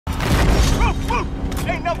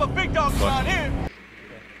Ain't nothing big dogs around here.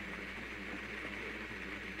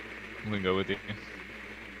 I'm gonna go with you.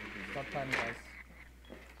 Stop timing,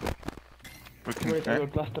 guys. We can Wait, I will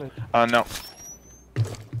plan. blast it. Oh no.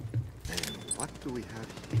 And what do we have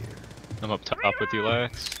here? I'm up top with you,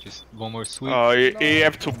 Lex. Just one more sweep. Oh, you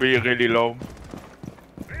have to be really low.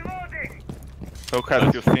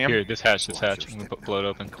 Lucas, you see him? Here, this hatch. I'm gonna blow it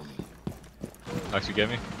open. Lex, you get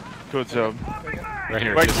me? Good job. Right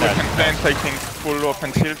here, Wait, this we can hatch. plant, I think, full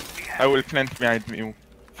open shield. I will plant behind you.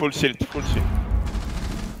 Full shield, full shield.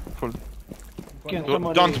 Full. Can Don't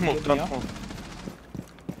somebody move, get me don't up? move.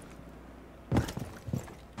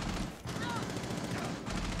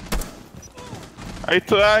 I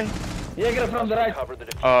try. Jäger from the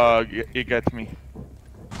right. He got me.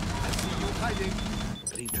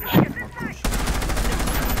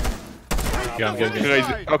 Yeah, I'm getting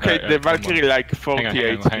Crazy. Okay, the Valkyrie like 40 Hang on.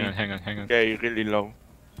 HP. Yeah, really low.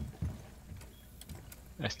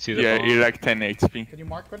 I see the Yeah, bomb. he like 10 HP. Can you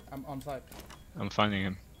mark it? I'm on site. I'm finding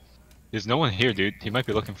him. There's no one here, dude. He might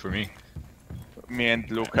be looking for me. Me and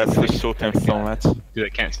Lucas, we shoot him so much. Dude, I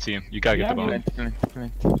can't see him. You gotta get the bomb. Plant.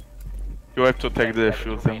 You have to take the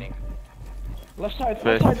fuse him. Left side,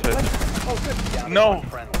 First, left side, first. left. Oh shit! No!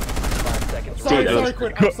 Sorry, Good. sorry,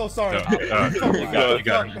 Quinn. I'm so sorry. You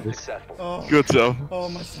got me. Oh, Good job. oh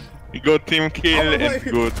my son. You got team kill Oh, and wait.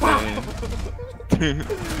 good.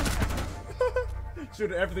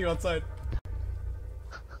 Shoot everything on site.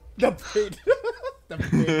 The bait. The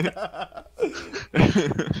bait.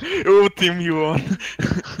 Oh, team you won.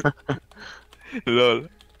 Lol.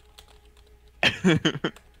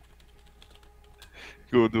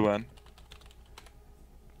 Good one.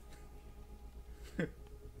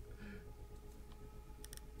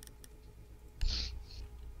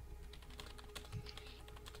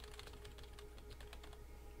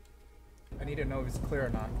 I need to know if it's clear or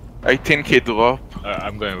not. I think he dropped.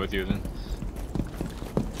 I'm going with you then.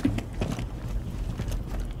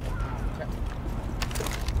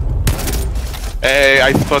 Hey,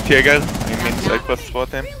 I spot Jäger. I mean, I first spot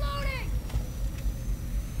him.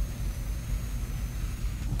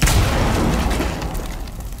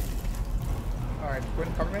 Alright, Quinn,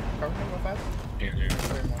 cover me real fast. Here.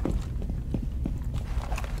 Clear more.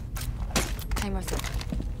 Timer set.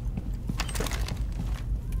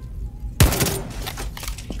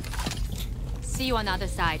 See you on the other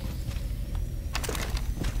side.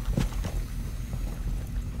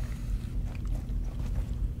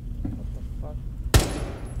 What the fuck?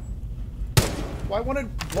 Why won't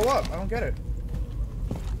it blow up? I don't get it.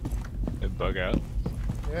 It bug out.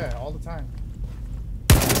 Yeah, all the time.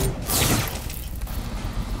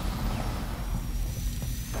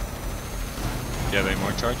 Do you have any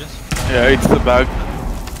more charges? Yeah, it's the bug.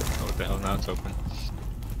 Oh, what the hell? Now it's open.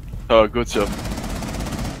 Oh, good job.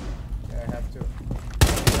 Yeah, I have to.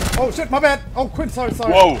 Oh shit, my bad! Oh, Quinn, sorry.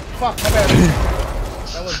 Whoa. Fuck, my bad.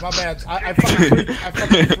 That was my bad. I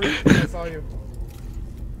fucking freaked when I saw you.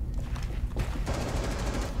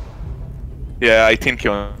 Yeah, I think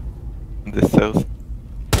you're on the stairs.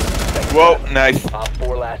 Whoa, nice. Op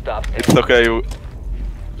 4 last stop. It's okay, you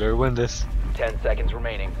Better win this. 10 seconds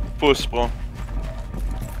remaining. push, bro.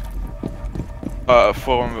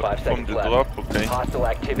 From 5 seconds the left. drop, okay. Hostile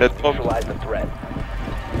activity. That drop. Neutralize the threat.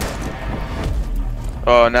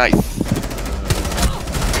 Oh, nice.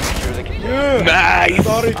 Secure the container. Yeah. Nice!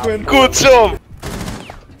 Sorry, Quinn. Good job!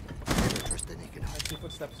 Trust the naked I eye. see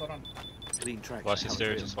footsteps, hold on. Clean tracks. Watch the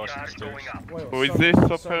stairs. Just watch the stairs. Wait, Who is service,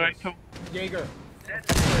 this service. operator? Jaeger.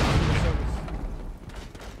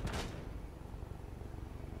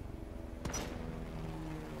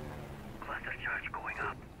 Cluster charge going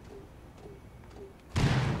up.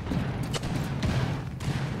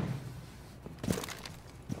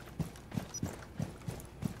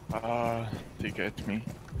 They get me.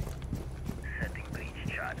 Setting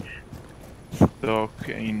breach charge. Stuck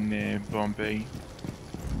in Bombay.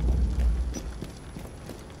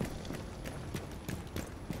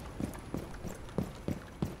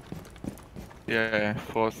 Yeah,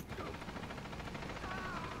 first.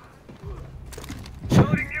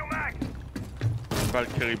 Loading new mag.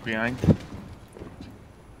 Valkyrie behind.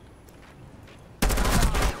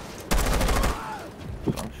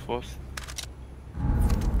 From first.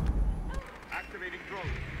 Activating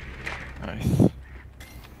drone. Nice.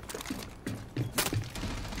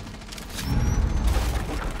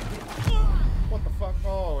 What the fuck?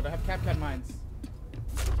 Oh, they have Capcat mines.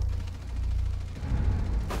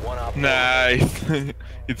 One op. Nice!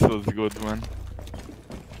 It was a good one.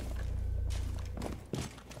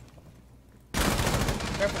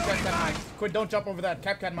 Careful, Capcat mines. Quinn, don't jump over that.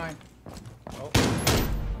 Capcat mine. Oh,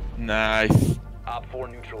 Nice. Op 4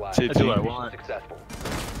 neutralized. That's what I Mission want. Successful.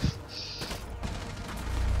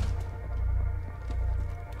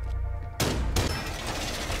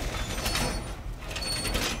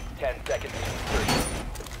 Seconds.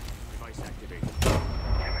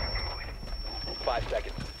 5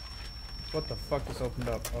 seconds. What the fuck just opened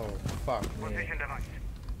up? Oh, fuck me.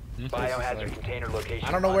 Biohazard container location.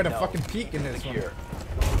 I don't know where to unknown. fucking peek in this one. Secure.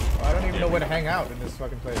 I don't even know where to hang out in this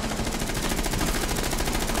fucking place.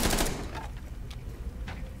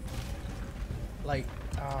 Like,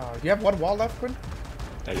 do you have one wall left, Quinn?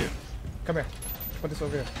 I do. Come here. Put this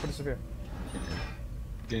over here. Put this over here.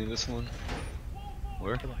 Getting this one.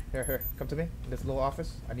 Where? Here, here. Come to me. This little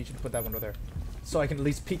office. I need you to put that one over there. So I can at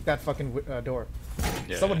least peek that fucking door.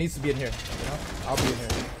 Yeah. Someone needs to be in here. You know? I'll be in here.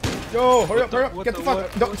 Yo, hurry up, hurry up. Get the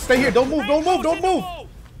fuck. Don't stay here. Don't move. Don't move. Don't move.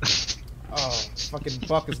 Oh, fucking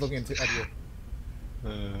Buck is looking at you.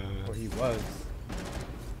 Or he was.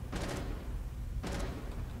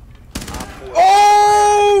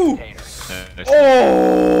 Oh!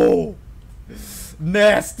 Oh!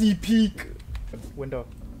 Nasty peek. Window.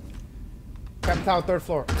 Cap tower, 3rd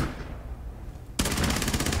floor.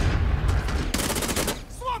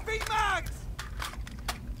 Swapping mags!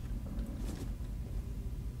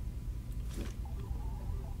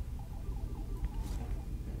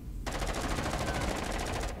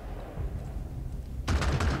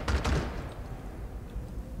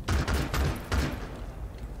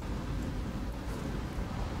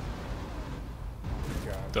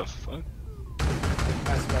 The fuck?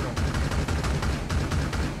 Nice weapon.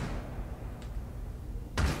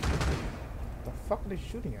 The fuck are they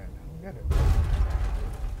shooting at? I don't get it.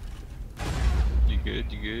 You good?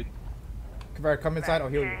 You good? Come inside, I'll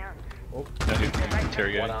heal you. Oh. No, he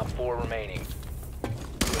interrogate. 1 Op 4 remaining.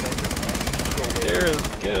 There,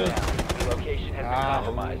 get him. The location has been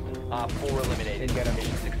compromised. Op 4 eliminated. Didn't get him.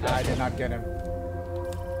 Mission successful. I did not get him.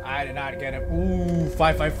 I did not get him. Ooh,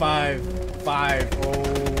 555. 5.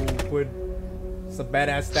 Oh, good. It's a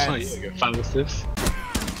badass stance. Oh, 5 assists.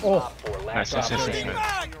 Oh, Op 4 Nice, last nice, op nice, remaining.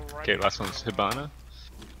 nice. Okay, last one's Hibana.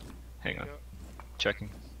 Hang on. Checking.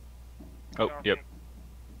 Oh, yep.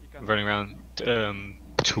 Running around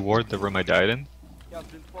toward the room I died in.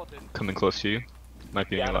 Coming close to you. Might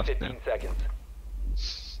be in your Down to left 15 now.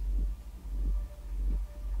 seconds.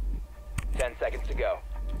 10 seconds to go.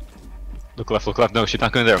 Look left, look left. No, she's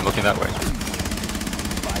not going there. I'm looking that way.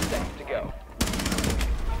 5 seconds to go.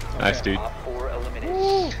 Nice, dude. Op 4 eliminated.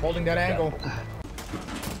 Ooh, holding that angle.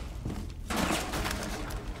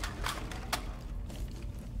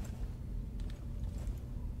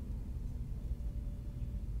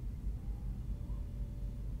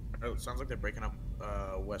 Oh, sounds like they're breaking up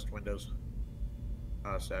west windows.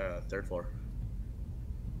 3rd floor.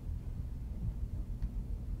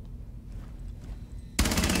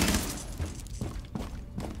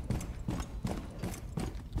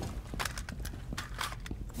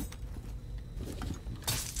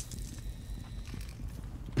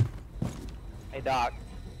 Hey, Doc.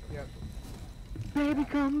 Yep. Baby,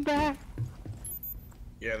 come back.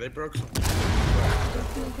 Yeah, they broke some.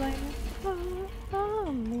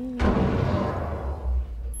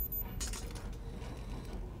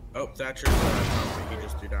 Oh, Thatcher's he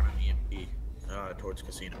just threw down an EMP towards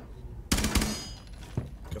casino.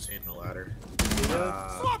 Casino ladder.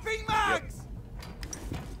 Swapping mags!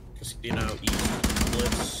 Yep. Casino east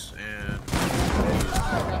blitz and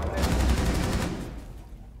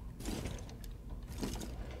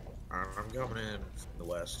I'm coming in from the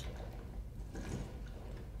west.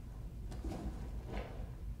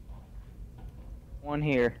 One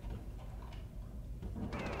here.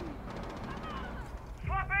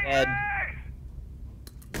 Dead.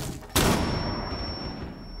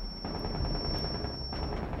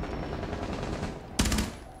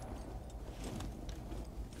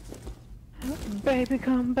 Baby,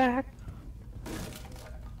 come back.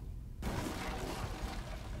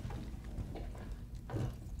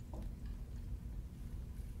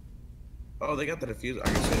 Oh, they got the diffuser.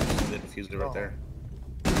 I can see the diffuser right there.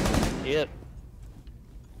 Yep.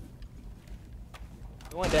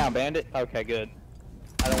 You went down, Bandit? Okay, good.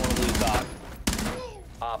 I don't want to lose Doc.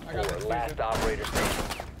 Op 4, last operator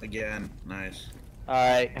station. Again, nice.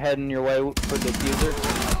 Alright, heading your way for diffuser.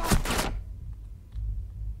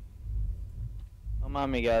 Come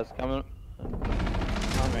on me, guys. Coming.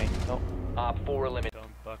 On me. Oh. Op 4 eliminated.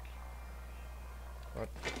 What?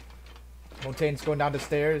 Montaigne's going down the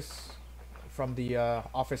stairs from the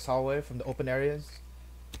office hallway, from the open areas.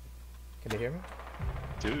 Can they hear me?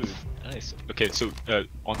 Dude, nice. Okay, so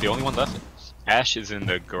on the only one left, Ash is in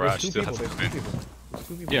the garage. There's Still two people. has There's to two come in. people. There's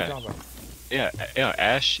two people. Yeah. What are you talking about? Yeah,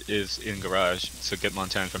 Ash is in garage, so get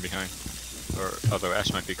Montana from behind. or although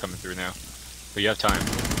Ash might be coming through now, but you have time.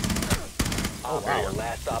 Op 4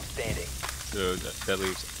 last stop standing. So that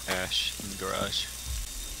leaves Ash in the garage.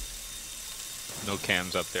 No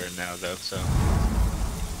cams up there now though, so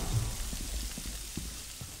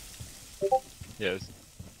yeah,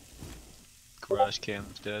 garage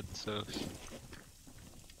cam's dead. So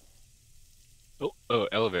oh,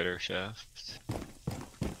 elevator shaft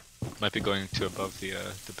might be going to above the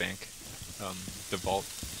bank, the vault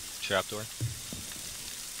trapdoor.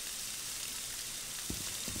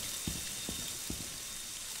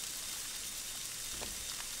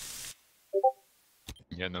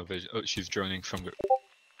 Yeah, no vision. Oh, she's droning from the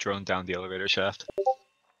drone down the elevator shaft.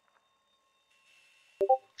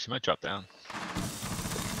 She might drop down.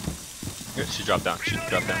 Yeah, she dropped down. She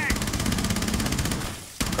dropped down.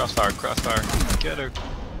 Crossfire, crossfire. Get her.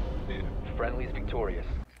 Dude. Friendly's victorious.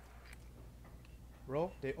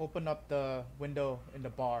 Bro, they opened up the window in the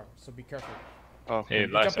bar, so be careful. Oh, Hey,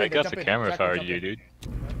 Jump Lux, in, I they guess jump the in. camera Jack, if I were jump you, in. dude.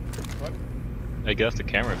 What? I guess the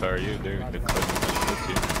camera if I were you, dude. The clip.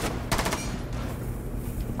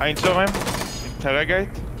 I injure him. Interrogate.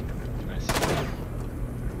 Nice.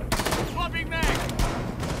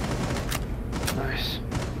 Nice.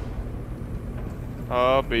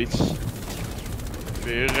 Oh, bitch.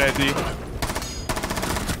 Be ready.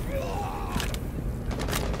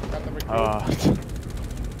 Got the recruit. Ah.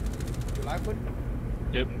 You live one?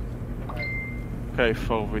 Yep. Okay,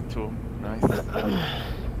 4v2. Nice. I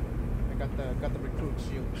got the recruit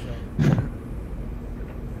shield, so.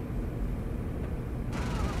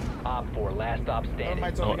 Op 4 last stop Never standing.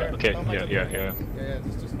 mind, it's Oh, over here. okay. Never mind, Yeah, it's over yeah, here.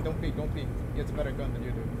 Yeah, just don't peek, don't peek. He has a better gun than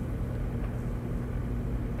you do.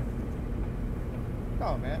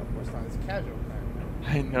 Oh man, of course not. It's casual, man.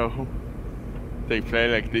 I know. They play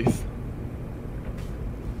like this.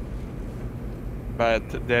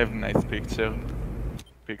 But they have nice picture.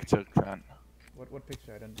 Picture can. What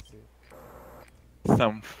picture? I didn't see.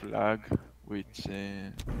 Some flag which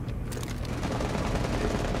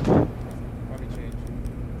Probably change.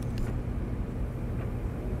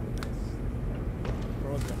 Nice.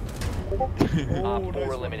 Op 4 nice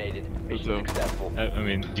one. eliminated. Mission So- successful. I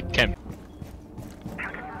mean, you can't.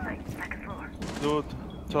 Dude,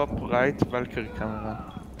 top right Valkyrie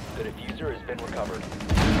camera. The diffuser has been recovered.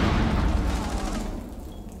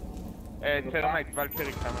 Thermite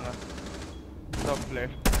Valkyrie camera. Top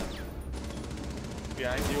left.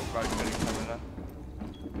 Behind you Valkyrie camera.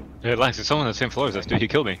 Hey, Lance, there's someone on the same floor as us, dude. He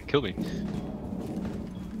killed me. Killed me.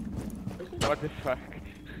 What the fuck?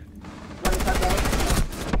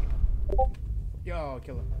 Yo,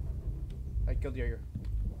 kill him. I killed Jaeger.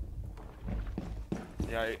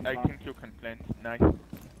 Yeah, I think you can plant. Nice.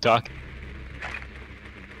 Doc.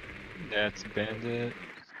 That's Bandit.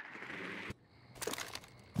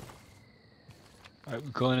 Alright,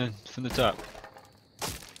 we're going in from the top.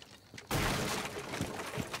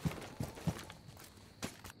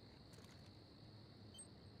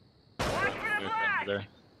 There.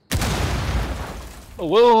 Oh,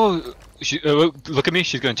 whoa! She, look at me.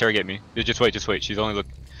 She's gonna interrogate me. Just wait. Just wait. She's only look.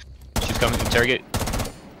 She's coming to interrogate.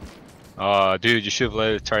 Aw, dude, you should have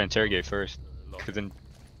let her try to interrogate first. Cause then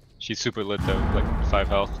she's super lit though, like 5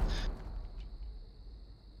 health.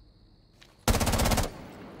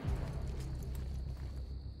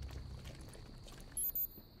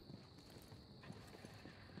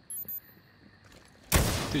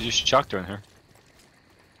 Dude, just shock drone her.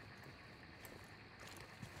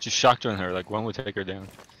 Just shock drone her, like one would take her down.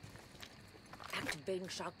 Activating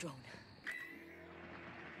shock drone.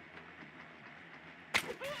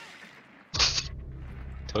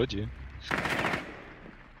 Told you.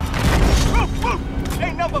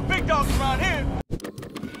 Ain't nothing but big dogs around here.